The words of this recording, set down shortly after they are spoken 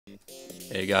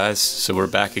Hey guys, so we're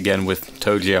back again with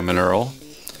ToeJam and Earl.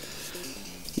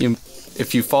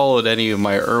 If you followed any of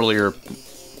my earlier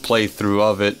playthrough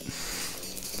of it,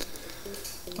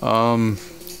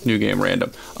 new game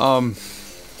random.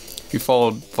 If you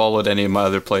followed any of my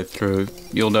other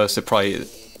playthrough, you'll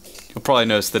probably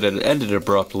notice that it ended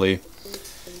abruptly,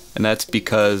 and that's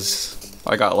because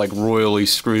I got like royally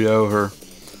screwed over.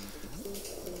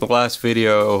 The last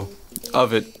video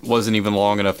of it wasn't even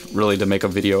long enough really to make a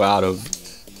video out of.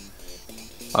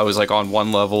 I was like on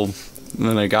one level, and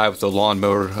then a guy with a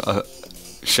lawnmower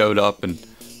showed up and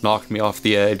knocked me off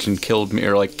the edge and killed me,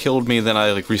 then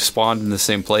I like respawned in the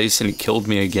same place and he killed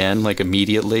me again, like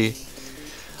immediately.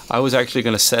 I was actually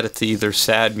going to set it to either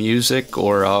sad music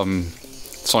or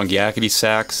song Yakety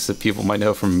Sax that people might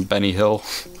know from Benny Hill,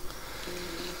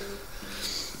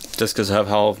 just because of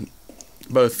how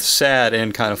both sad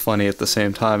and kind of funny at the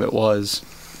same time it was.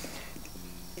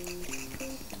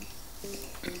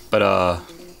 But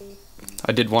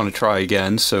I did want to try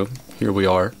again, so here we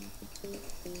are.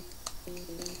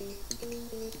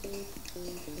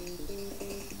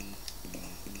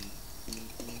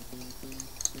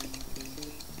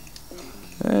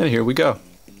 And here we go.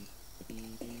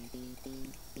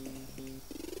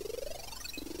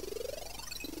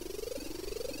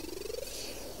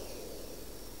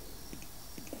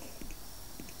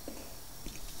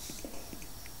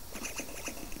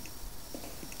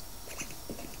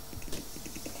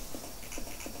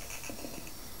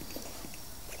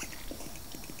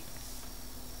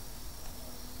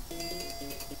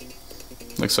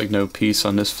 Looks like no peace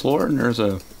on this floor, and there's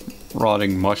a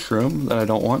rotting mushroom that I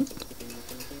don't want.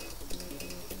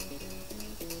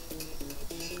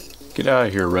 Get out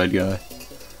of here, red guy.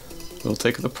 We'll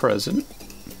take the present.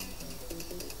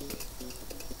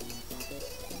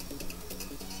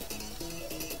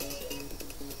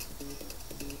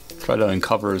 Try to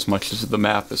uncover as much of the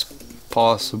map as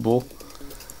possible.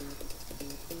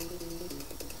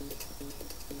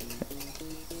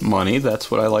 Money,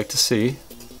 that's what I like to see.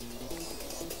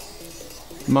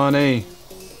 Money.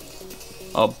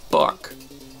 A buck.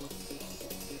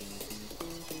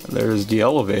 There's the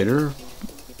elevator.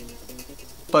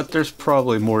 But there's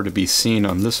probably more to be seen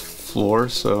on this floor,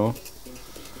 so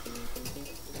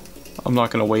I'm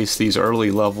not going to waste these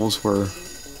early levels where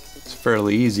it's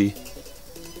fairly easy.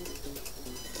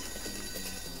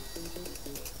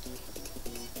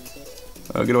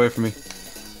 Oh, get away from me.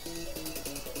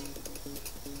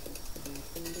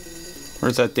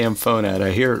 Where's that damn phone at?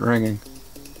 I hear it ringing.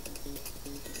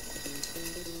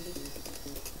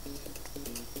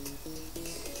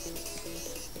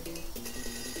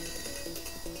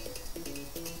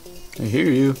 I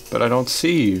hear you, but I don't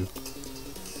see you.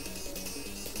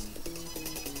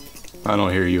 I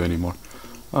don't hear you anymore.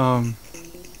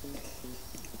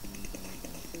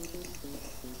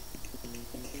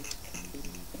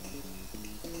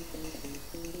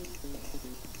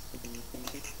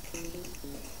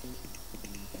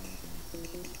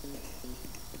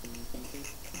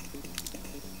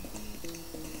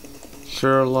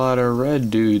 Sure, a lot of red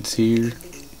dudes here.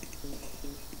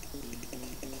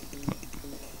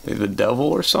 The devil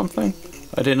or something?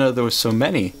 I didn't know there was so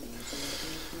many.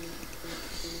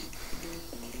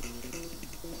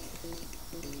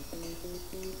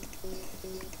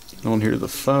 I don't hear the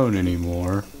phone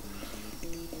anymore.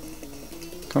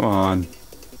 Come on.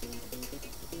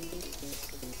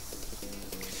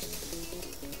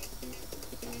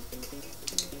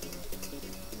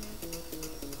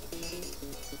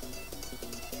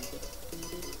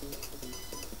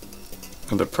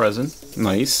 The present.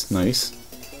 Nice, nice.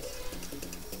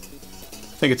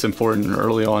 I think it's important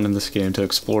early on in this game to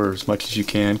explore as much as you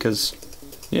can, because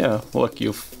yeah, look,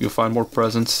 you'll find more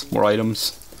presents, more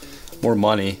items, more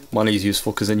money. Money is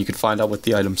useful because then you can find out what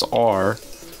the items are.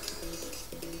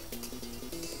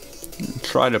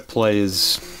 Try to play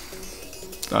as,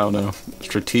 I don't know,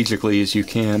 strategically as you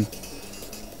can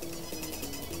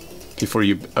before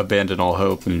you abandon all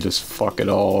hope and just fuck it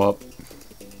all up.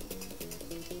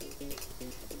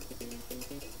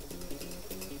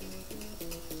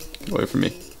 Away from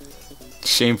me.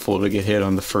 Shameful to get hit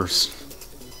on the first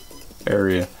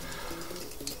area.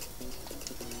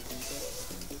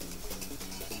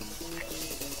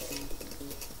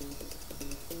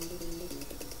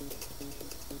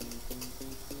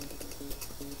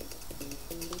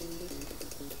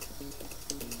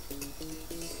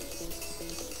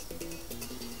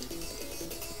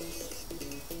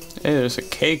 Hey, there's a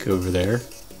cake over there.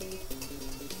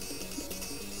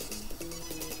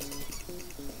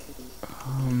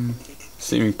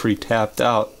 Seeming pretty tapped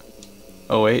out.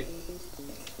 Oh wait.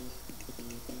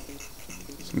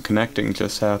 Some connecting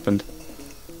just happened.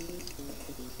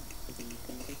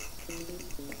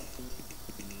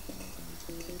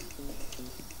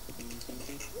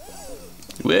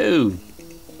 Woo!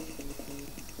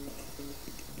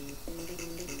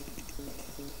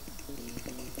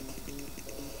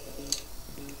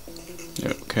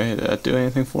 Okay, did that do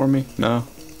anything for me? No.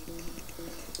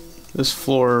 This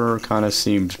floor kind of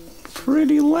seemed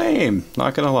pretty lame,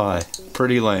 not gonna lie.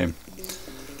 Pretty lame.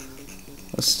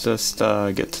 Let's just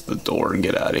get to the door and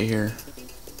get out of here.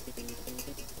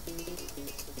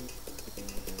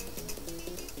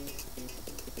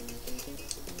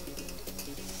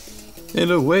 And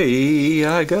away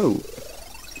I go.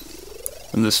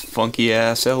 In this funky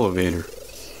ass elevator.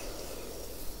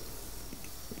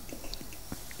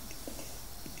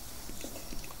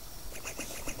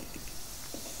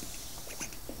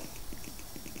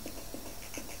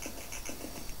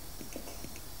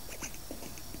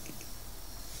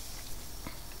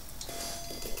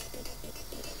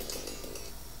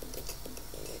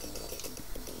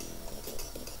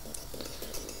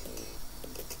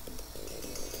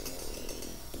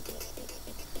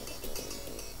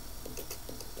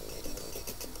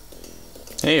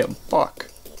 Hey, a buck.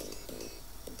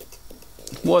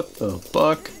 What the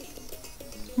buck?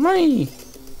 Money!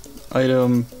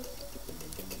 Item.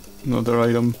 Another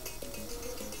item.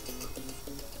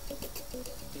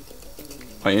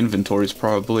 My inventory's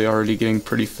probably already getting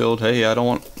pretty filled. Hey, I don't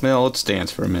want... Well, let's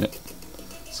dance for a minute.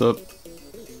 What's up?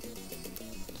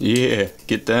 Yeah,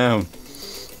 get down.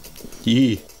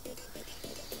 Yeah.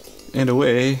 And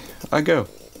away I go.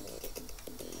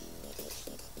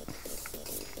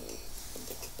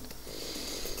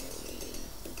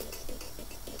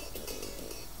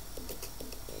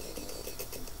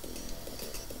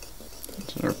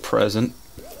 Our present.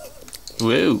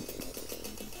 Woo!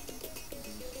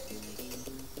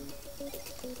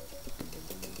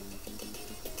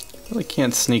 I really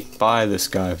can't sneak by this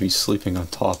guy if he's sleeping on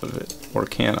top of it. Or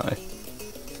can I?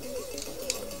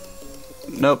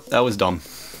 Nope, that was dumb.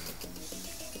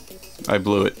 I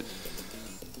blew it.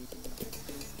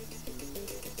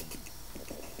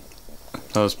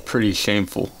 That was pretty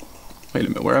shameful. Wait a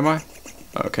minute, where am I?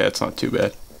 Okay, that's not too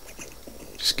bad.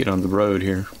 Just get on the road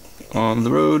here. On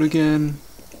the road again.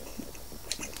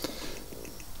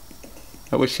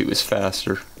 I wish he was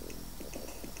faster.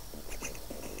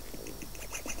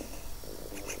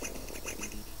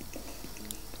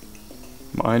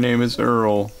 My name is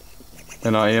Earl,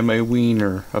 and I am a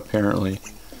wiener, apparently.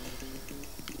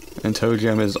 And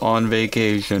ToeJam is on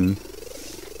vacation.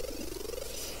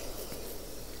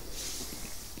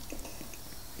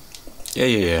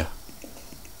 Yeah.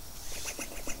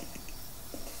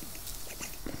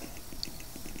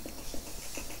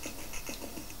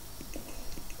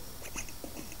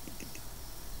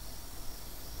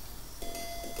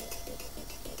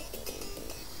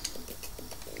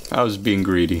 I was being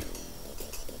greedy.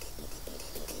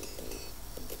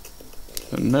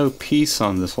 No peace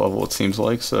on this level, it seems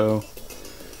like, so...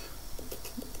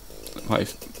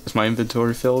 Is my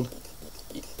inventory filled?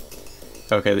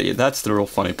 Okay, that's the real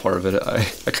funny part of it.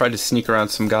 I tried to sneak around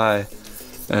some guy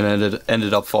and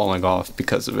ended up falling off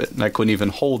because of it, and I couldn't even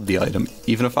hold the item,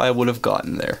 even if I would have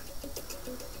gotten there.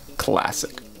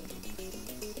 Classic.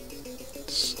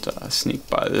 Just sneak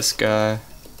by this guy.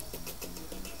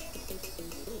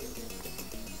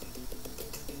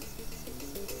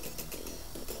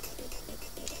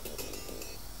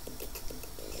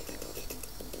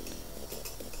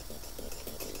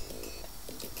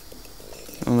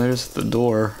 Well, there's the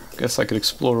door. I guess I could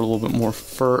explore a little bit more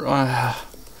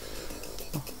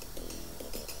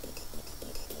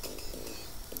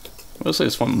Mostly I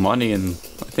just want money, and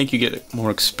I think you get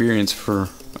more experience for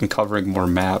uncovering more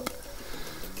map.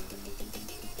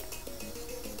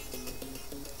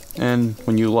 And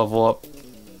when you level up,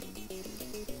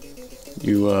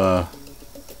 you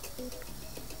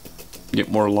get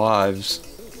more lives.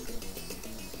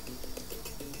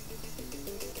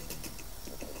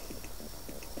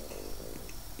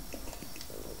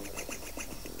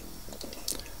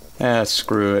 Ah,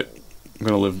 screw it. I'm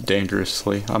gonna live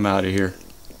dangerously. I'm out of here.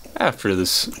 After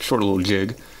this short little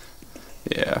jig.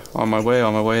 Yeah, on my way,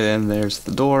 then there's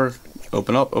the door.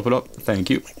 Open up, thank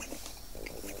you.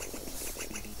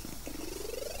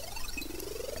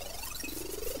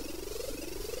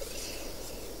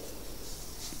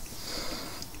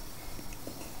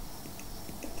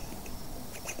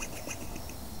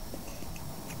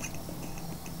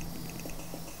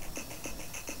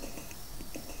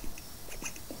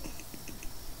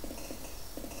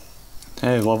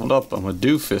 Hey, leveled up. I'm a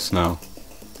doofus now.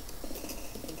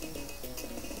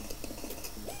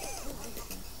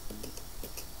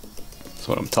 That's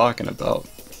what I'm talking about.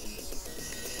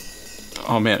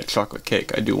 Oh man, a chocolate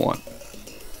cake. I do want.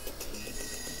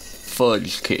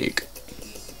 Fudge cake.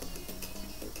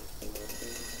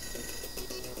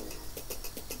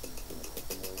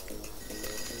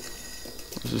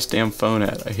 this damn phone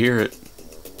at? I hear it.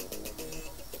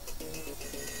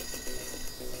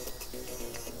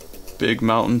 Big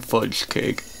Mountain Fudge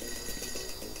Cake.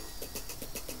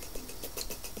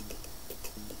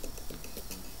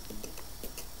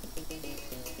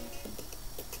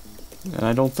 And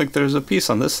I don't think there's a piece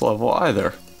on this level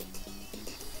either.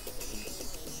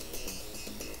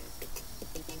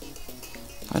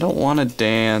 I don't want to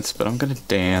dance, but I'm gonna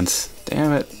dance.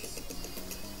 Damn it.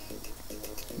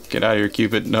 Get out of here,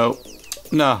 Cupid. No.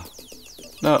 No.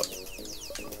 No.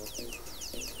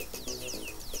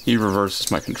 He reverses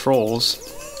my controls.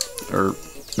 Or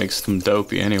makes them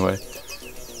dopey anyway.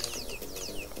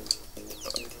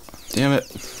 Damn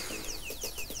it.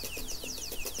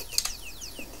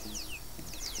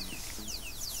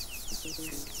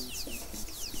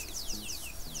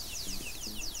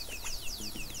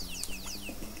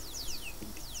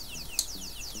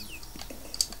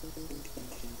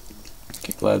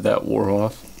 Glad that wore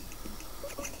off.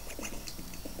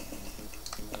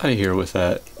 Out of here with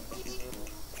that.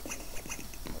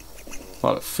 A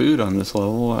lot of food on this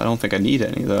level. I don't think I need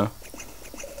any though.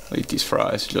 I'll eat these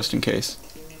fries just in case.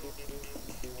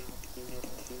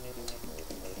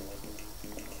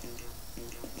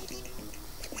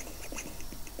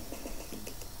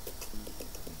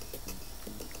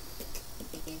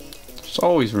 There's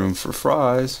always room for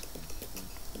fries.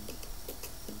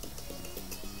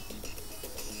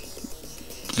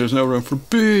 There's no room for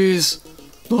bees!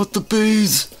 Not the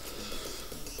bees!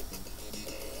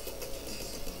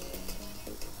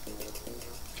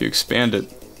 If you expand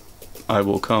it, I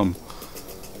will come.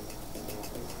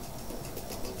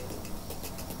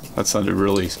 That sounded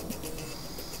really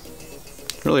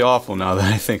awful now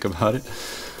that I think about it.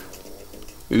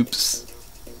 Oops.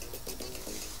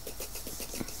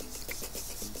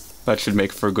 That should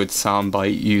make for a good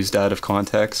soundbite used out of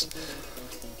context.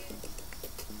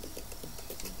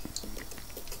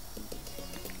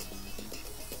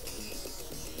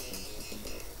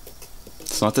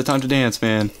 It's not the time to dance,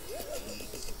 man.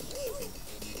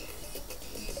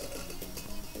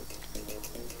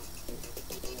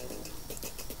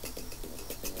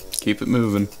 Keep it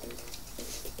moving.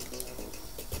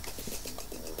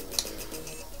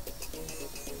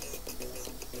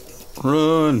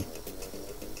 Run!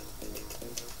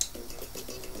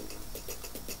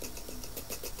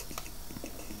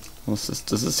 What's this?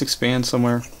 Does this expand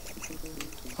somewhere?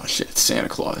 Oh shit, it's Santa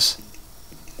Claus.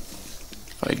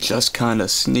 I just kinda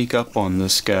sneak up on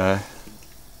this guy.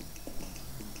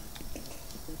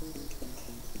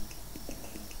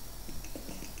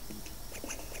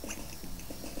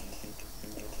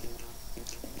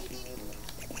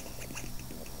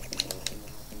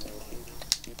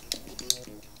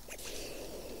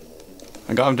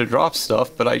 I got him to drop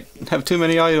stuff, but I have too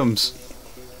many items.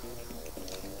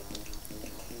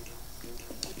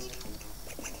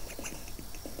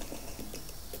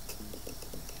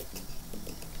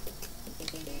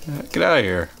 Get out of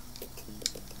here.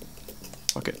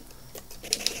 Fuck it.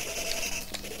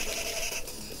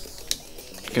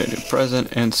 Get a new present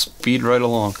and speed right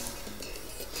along.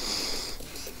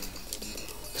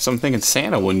 So I'm thinking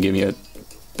Santa wouldn't give me a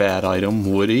bad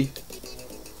item, would he?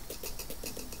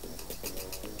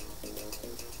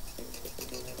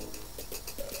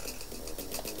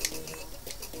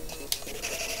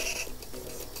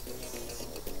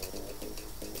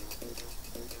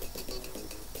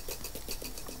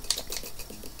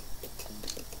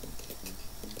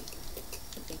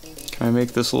 Can I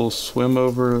make this little swim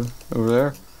over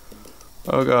there?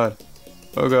 Oh god.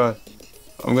 Oh god.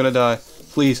 I'm gonna die.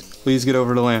 Please, please get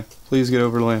over to land. Please get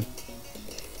over to land.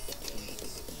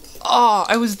 Oh,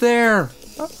 I was there!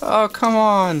 Oh, come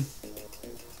on!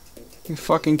 You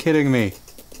fucking kidding me?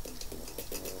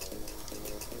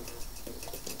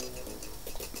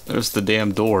 There's the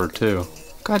damn door, too.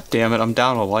 God damn it, I'm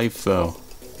down a life, though.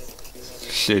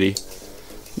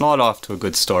 Shitty. Not off to a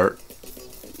good start.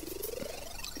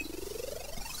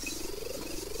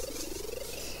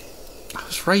 I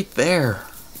was right there.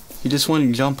 You just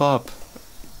wouldn't jump up.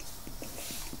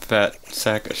 Fat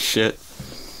sack of shit.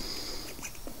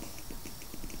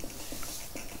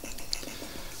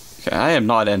 Okay, I am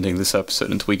not ending this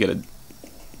episode until we get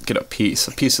a piece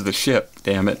of the ship,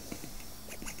 damn it.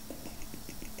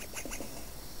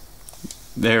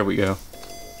 There we go.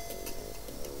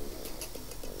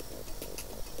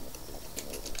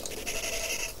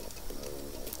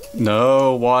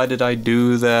 No, why did I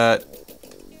do that?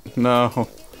 No.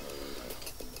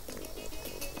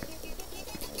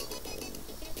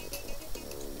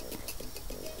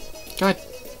 God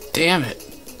damn it.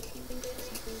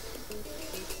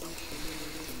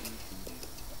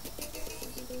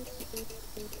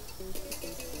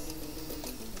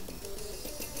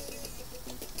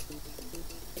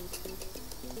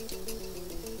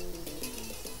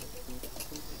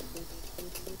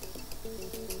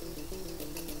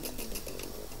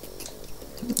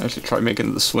 I should try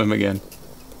making the swim again.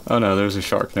 Oh no, there's a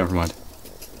shark. Never mind.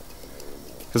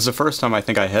 Because the first time I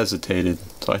think I hesitated,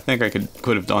 so I think I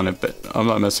could have done it, but I'm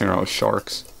not messing around with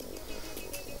sharks.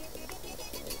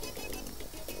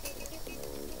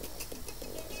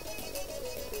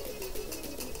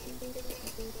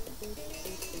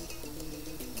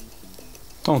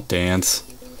 Don't dance.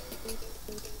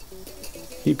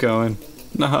 Keep going.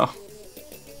 No.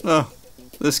 Oh,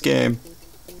 this game.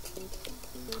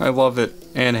 I love it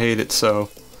and hate it so.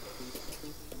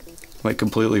 Like,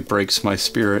 completely breaks my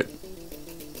spirit.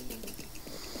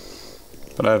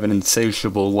 But I have an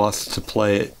insatiable lust to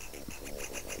play it.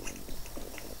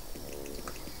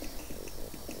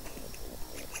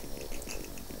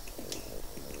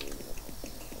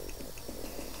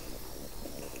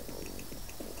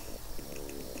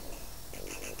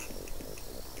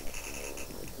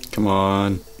 Come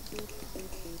on.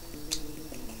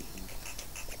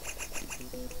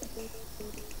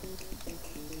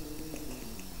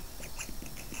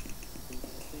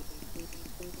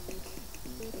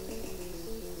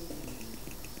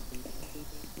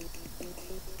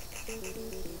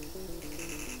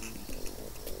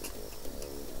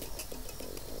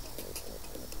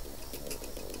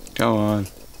 Come on. A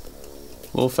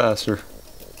little faster.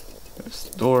 There's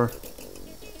the door.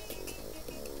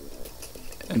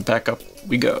 And back up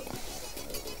we go.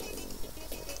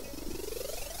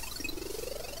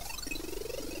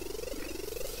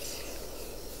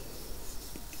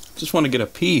 Just want to get a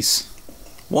piece.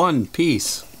 One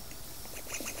piece.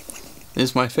 This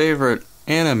is my favorite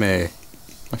anime.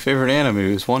 My favorite anime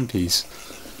is One Piece.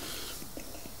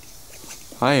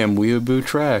 I am weeaboo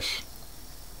trash.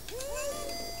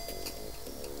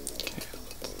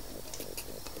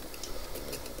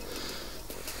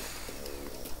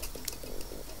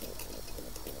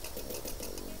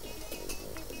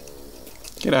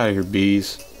 Get out of here,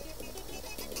 bees.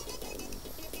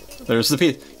 There's the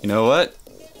piece. You know what?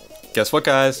 Guess what,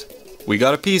 guys? We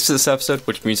got a piece this episode,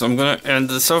 which means I'm gonna end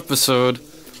this episode.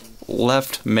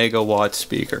 Left megawatt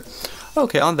speaker.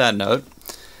 Okay, on that note,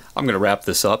 I'm gonna wrap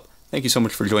this up. Thank you so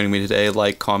much for joining me today.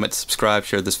 Like, comment, subscribe,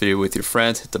 share this video with your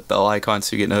friends. Hit the bell icon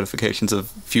so you get notifications of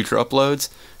future uploads.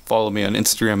 Follow me on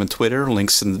Instagram and Twitter.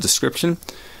 Links in the description.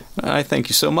 I thank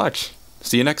you so much.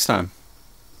 See you next time.